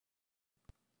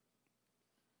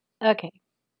Okay,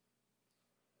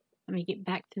 let me get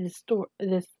back to this story.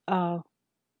 This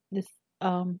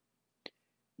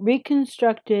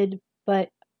reconstructed but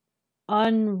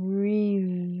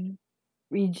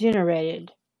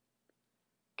unregenerated.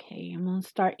 Okay, I'm gonna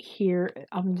start here.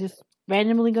 I'm just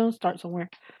randomly gonna start somewhere.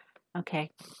 Okay,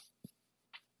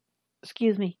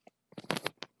 excuse me.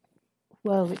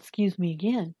 Well, excuse me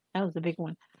again. That was a big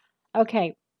one.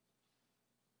 Okay,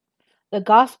 the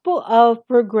gospel of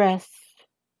progress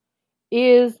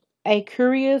is a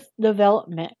curious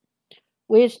development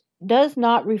which does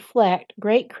not reflect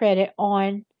great credit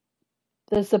on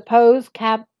the supposed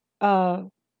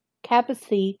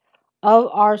capacity of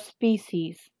our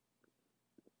species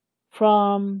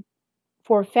from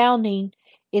for founding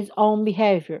its own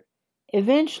behavior.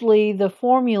 Eventually, the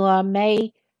formula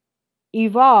may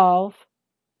evolve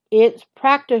its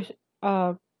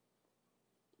uh,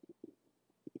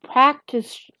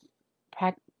 practice,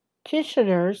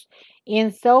 practitioners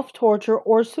in self-torture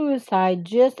or suicide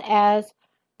just as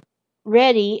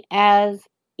ready as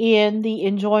in the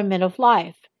enjoyment of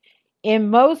life.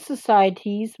 In most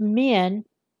societies, man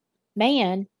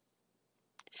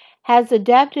has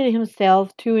adapted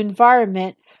himself to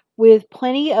environment with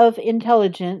plenty of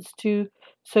intelligence to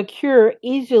secure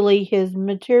easily his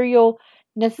material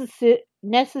necessities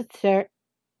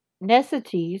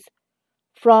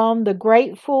from the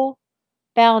grateful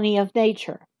bounty of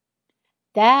nature.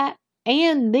 That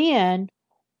and then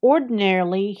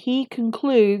ordinarily he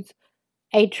concludes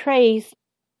a trace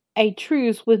a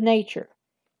truce with nature,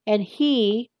 and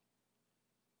he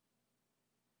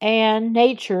and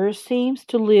nature seems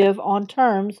to live on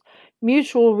terms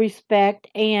mutual respect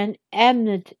and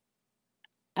amity,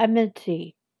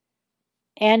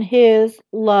 and his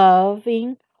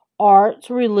loving arts,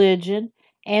 religion,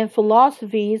 and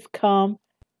philosophies come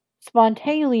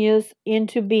spontaneous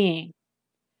into being.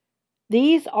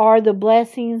 These are the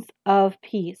blessings of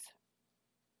peace.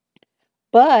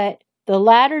 But the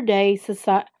latter day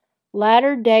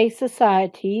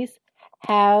societies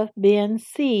have been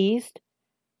seized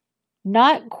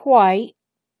not quite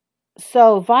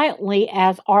so violently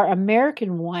as our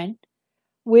American one,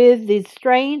 with the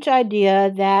strange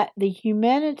idea that the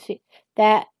human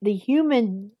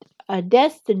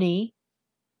destiny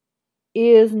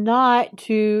is not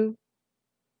to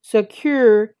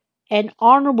secure an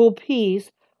honorable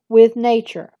peace with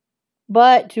nature,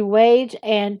 but to wage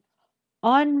an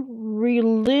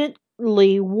unrelenting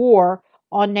war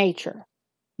on nature.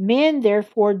 Men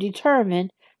therefore determine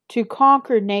to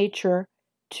conquer nature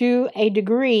to a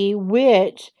degree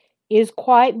which is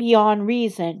quite beyond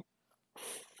reason,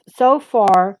 so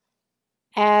far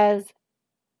as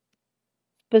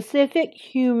specific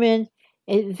human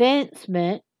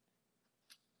advancement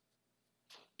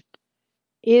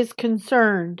is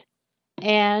concerned,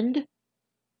 and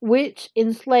which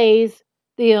enslaves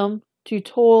them to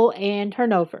toil and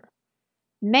turnover.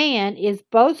 Man is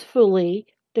boastfully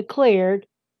declared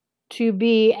to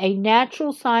be a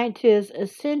natural scientist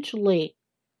essentially,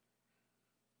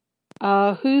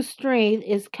 whose strength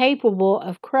is capable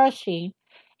of crushing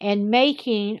and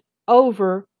making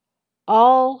over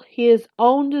all his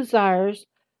own desires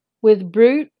with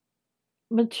brute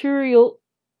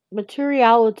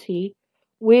materiality,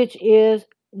 which is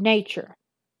nature.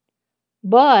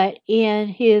 But in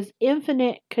his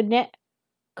infinite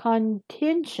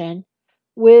contention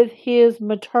with his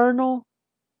maternal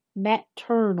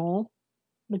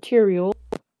materially,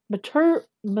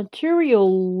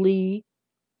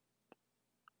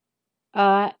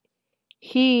 uh,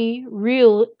 he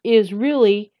is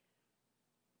really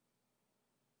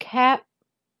cap-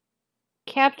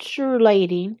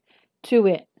 capitulating to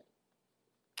it.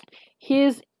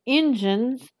 His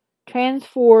engines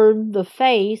transform the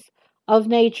face of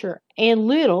nature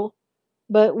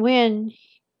but when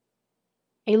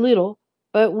a little,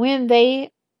 but when they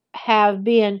have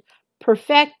been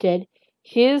perfected,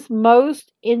 his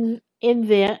most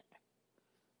invent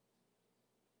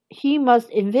he must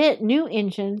invent new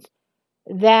engines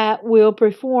that will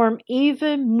perform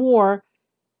even more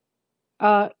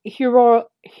hero,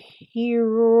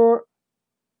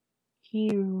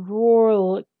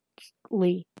 heroically.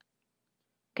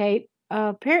 Okay,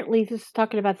 apparently this is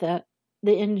talking about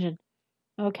the engine.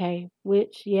 Okay,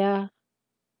 which yeah,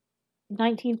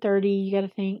 1930. You got to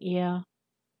think, yeah,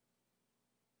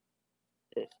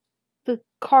 the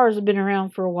cars have been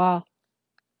around for a while.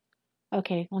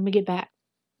 Okay, let me get back.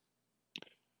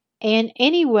 And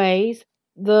anyways,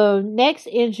 the next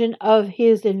engine of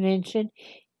his invention,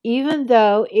 even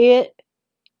though it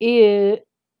is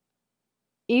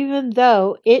even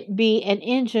though it be an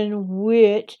engine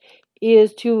which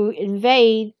is to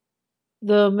invade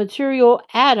the material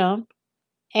atom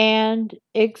and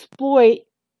exploit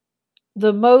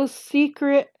the most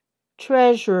secret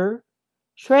treasury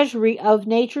of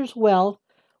nature's wealth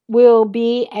will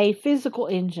be a physical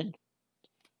engine,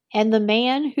 and the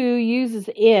man who uses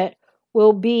it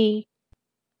will be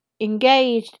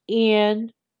engaged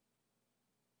in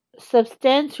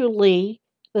substantially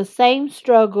the same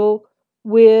struggle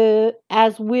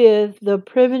as with the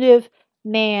primitive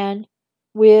man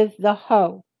with the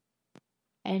hoe.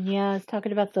 And yeah, it's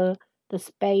talking about the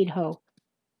spade hoe.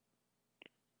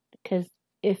 Because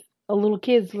if a little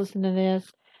kid's listening to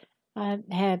this, I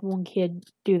had one kid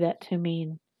do that to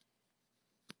me,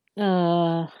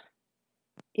 and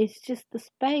it's just the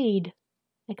spade.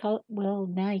 They call it. Well,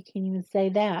 now you can't even say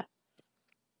that.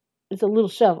 It's a little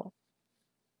shovel.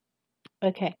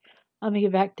 Okay, let me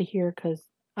get back to here because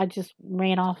I just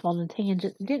ran off on a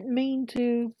tangent. Didn't mean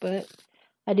to, but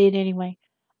I did anyway.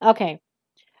 Okay,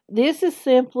 this is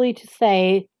simply to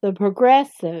say that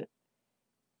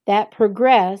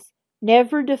progress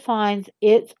never defines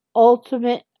its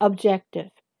ultimate objective,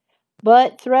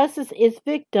 but thrusts its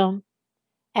victim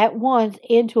at once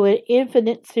into an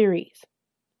infinite series.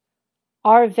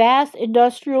 Our vast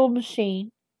industrial machine,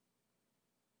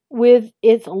 with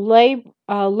its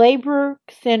labor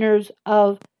centers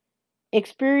of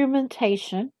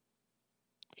experimentation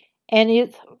and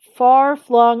its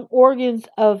far-flung organs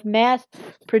of mass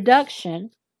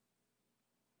production,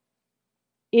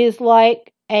 is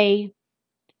like a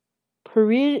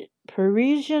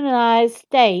Parisianized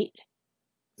state.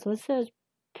 So it says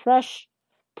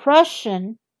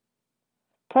Prussianized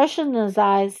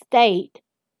state,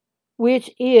 which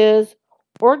is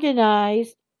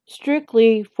organized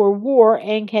strictly for war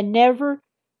and can never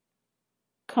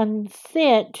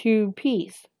consent to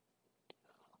peace.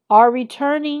 Our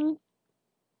returning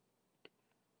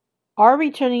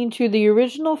to the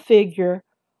original figure,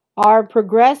 our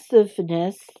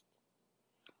progressiveness,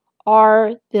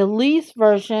 are the least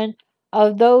version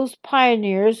of those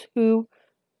pioneers who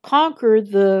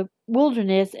conquered the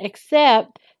wilderness,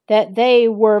 except that they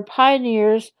were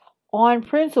pioneers on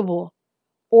principle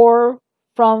or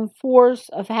from force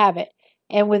of habit,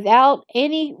 and without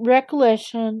any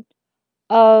recollection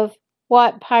of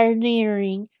what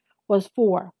pioneering was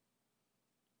for.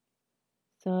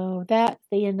 So that's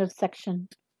the end of section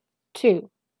 2.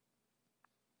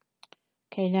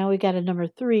 Okay, now we got a number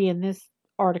 3 in this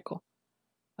article.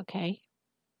 Okay.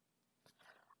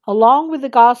 Along with the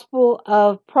gospel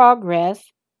of progress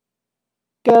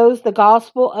goes the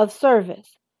gospel of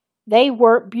service. They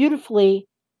work beautifully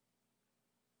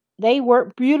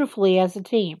as a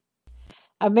team.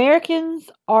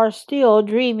 Americans are still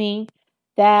dreaming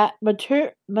that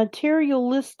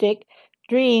materialistic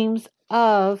dreams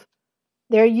of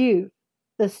their youth.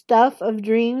 The stuff of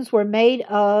dreams were made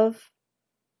on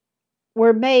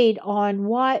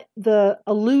what the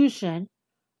illusion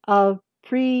of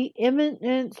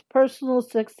preeminent personal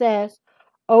success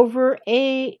over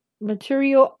a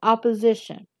material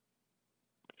opposition.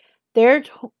 Their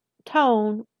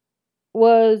tone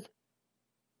was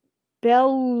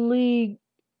belligerence,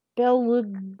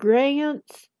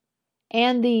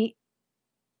 and the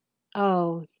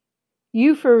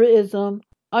euphemism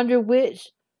under which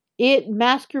it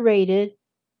masqueraded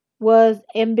was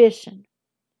ambition.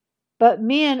 But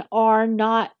men are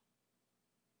not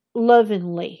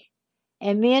lovingly,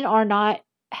 and men are not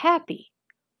happy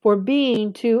for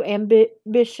being too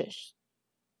ambitious.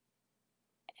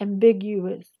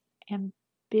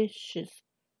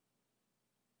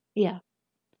 Yeah.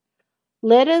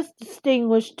 Let us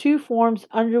distinguish two forms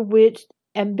under which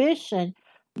ambition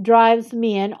drives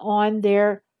men on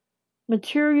their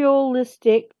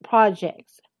materialistic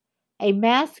projects, a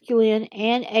masculine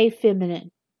and a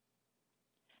feminine.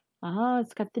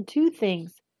 It's got the two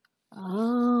things.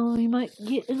 You might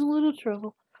get in a little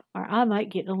trouble, or I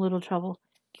might get in a little trouble.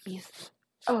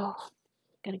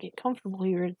 Gotta get comfortable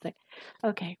here in a sec.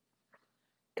 Okay,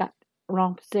 got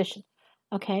wrong position.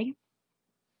 Okay.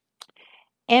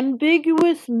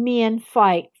 Ambiguous men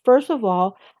fight, first of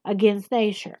all, against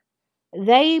nature.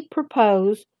 They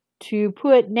propose to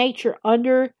put nature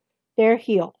under their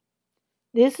heel.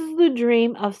 This is the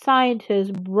dream of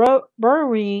scientists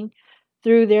burrowing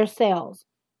through their cells,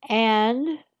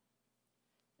 and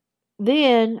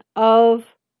then of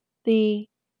the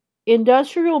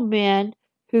industrial men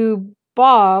who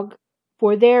bog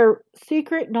for their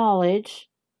secret knowledge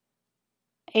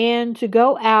and to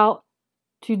go out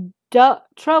to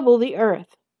trouble the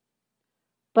earth.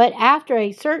 But after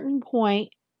a certain point,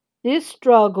 this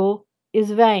struggle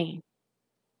is vain,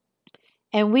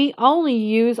 and we only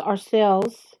use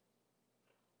ourselves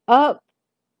up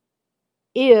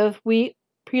if we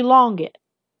prolong it.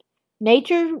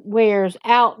 Nature wears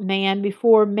out man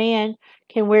before man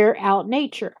can wear out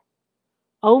nature.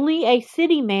 Only a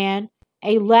city man,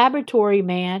 a laboratory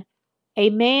man, a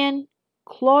man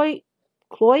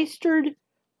cloistered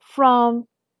from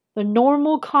the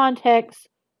normal context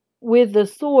with the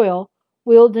soil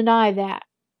will deny that.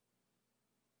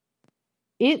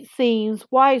 It seems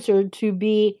wiser to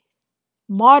be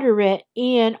moderate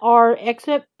in our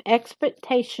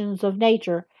expectations of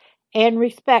nature and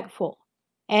respectful,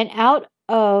 and out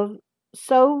of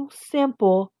so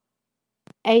simple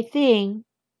a thing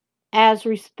as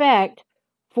respect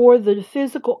for the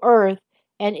physical earth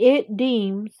and it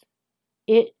deems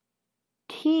it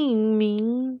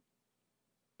teeming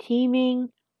teeming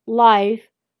life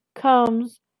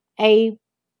comes a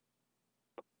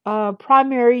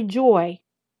primary joy,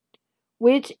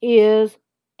 which is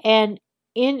an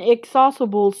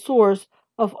inexhaustible source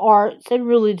of arts and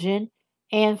religion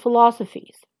and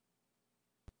philosophies.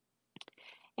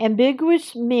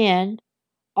 Ambiguous men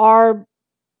are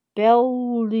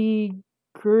belligerent,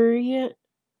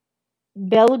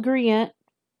 belligerent,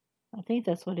 I think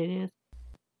that's what it is,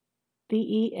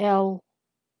 B-E-L,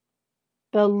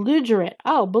 belligerent.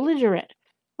 Oh, belligerent.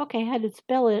 Okay, I had to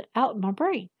spell it out in my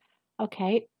brain.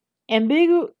 Okay,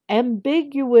 ambiguous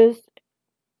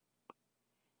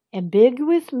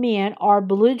men are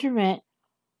belligerent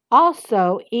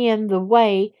also in the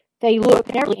way they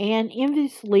look narrowly and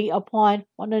enviously upon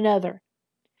one another.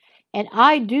 And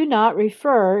I do not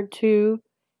refer to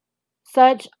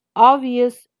such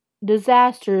obvious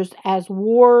disasters as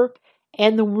war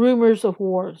and the rumors of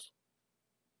wars.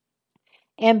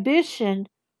 Ambition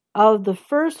of the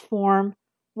first form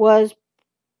was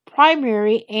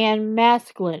primary and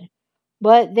masculine,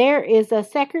 but there is a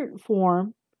second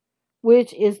form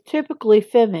which is typically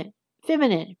feminine,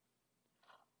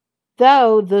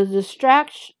 though the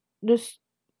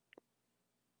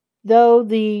though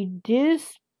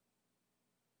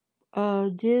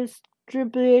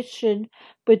distribution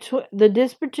between the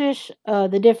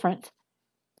difference,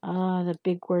 the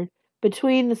big word,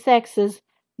 between the sexes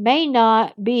may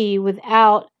not be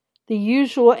without the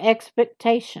usual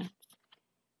expectation.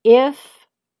 If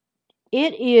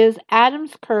it is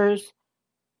Adam's curse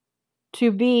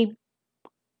to be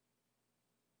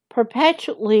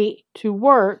perpetually to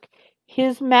work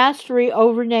his mastery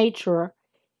over nature,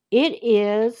 it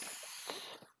is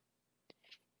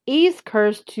Eve's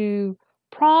curse to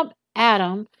prompt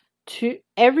Adam to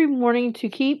every morning to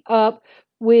keep up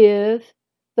with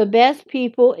the best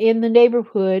people in the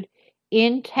neighborhood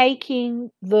in taking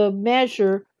the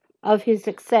measure of his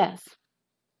success.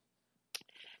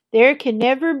 There can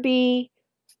never be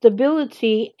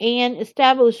stability and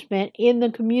establishment in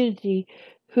the community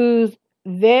whose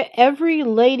every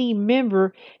lady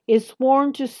member is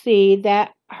sworn to see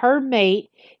that her mate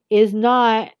is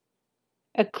not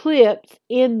eclipsed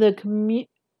in the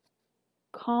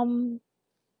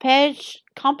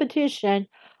competition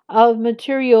of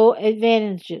material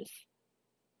advantages.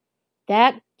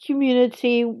 That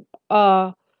community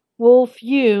will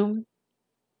fume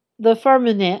and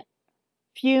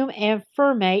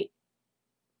ferment,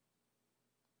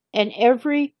 and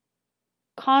every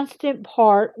constant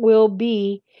part will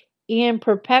be in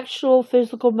perpetual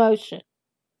physical motion.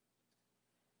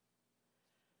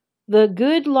 The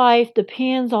good life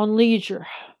depends on leisure,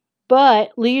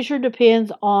 but leisure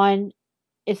depends on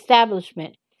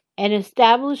establishment, and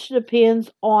establishment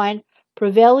depends on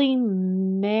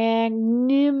prevailing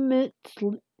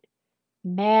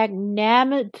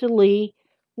magnanimity,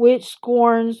 which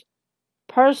scorns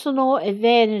personal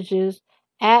advantages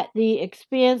at the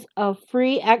expense of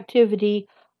free activity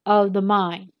of the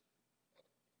mind.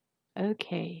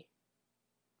 Okay.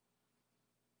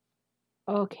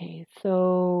 Okay,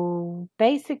 so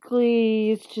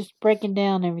basically it's just breaking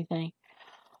down everything.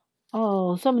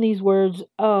 Oh, some of these words,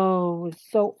 oh, it's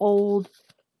so old.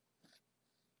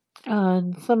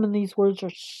 And some of these words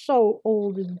are so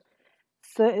old and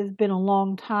so it's been a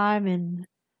long time, and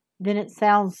then it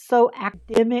sounds so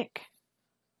academic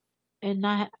and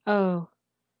not, oh,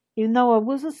 even though it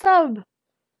was a sub,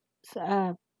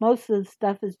 most of the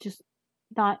stuff is just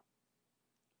not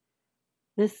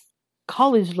this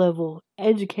college level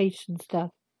education stuff.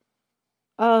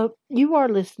 You are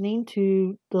listening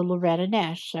to the Loretta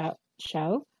Nash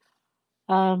show.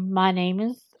 My name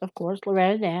is, of course,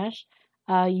 Loretta Nash.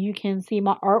 You can see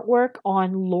my artwork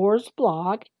on Lore's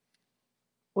blog,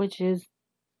 which is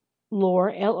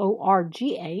Lore,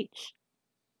 Lorgh.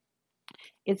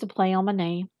 It's a play on my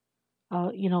name.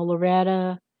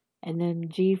 Loretta, and then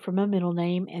G for my middle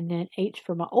name, and then H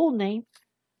for my old name,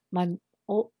 my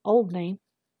old name.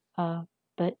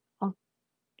 But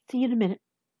See you in a minute.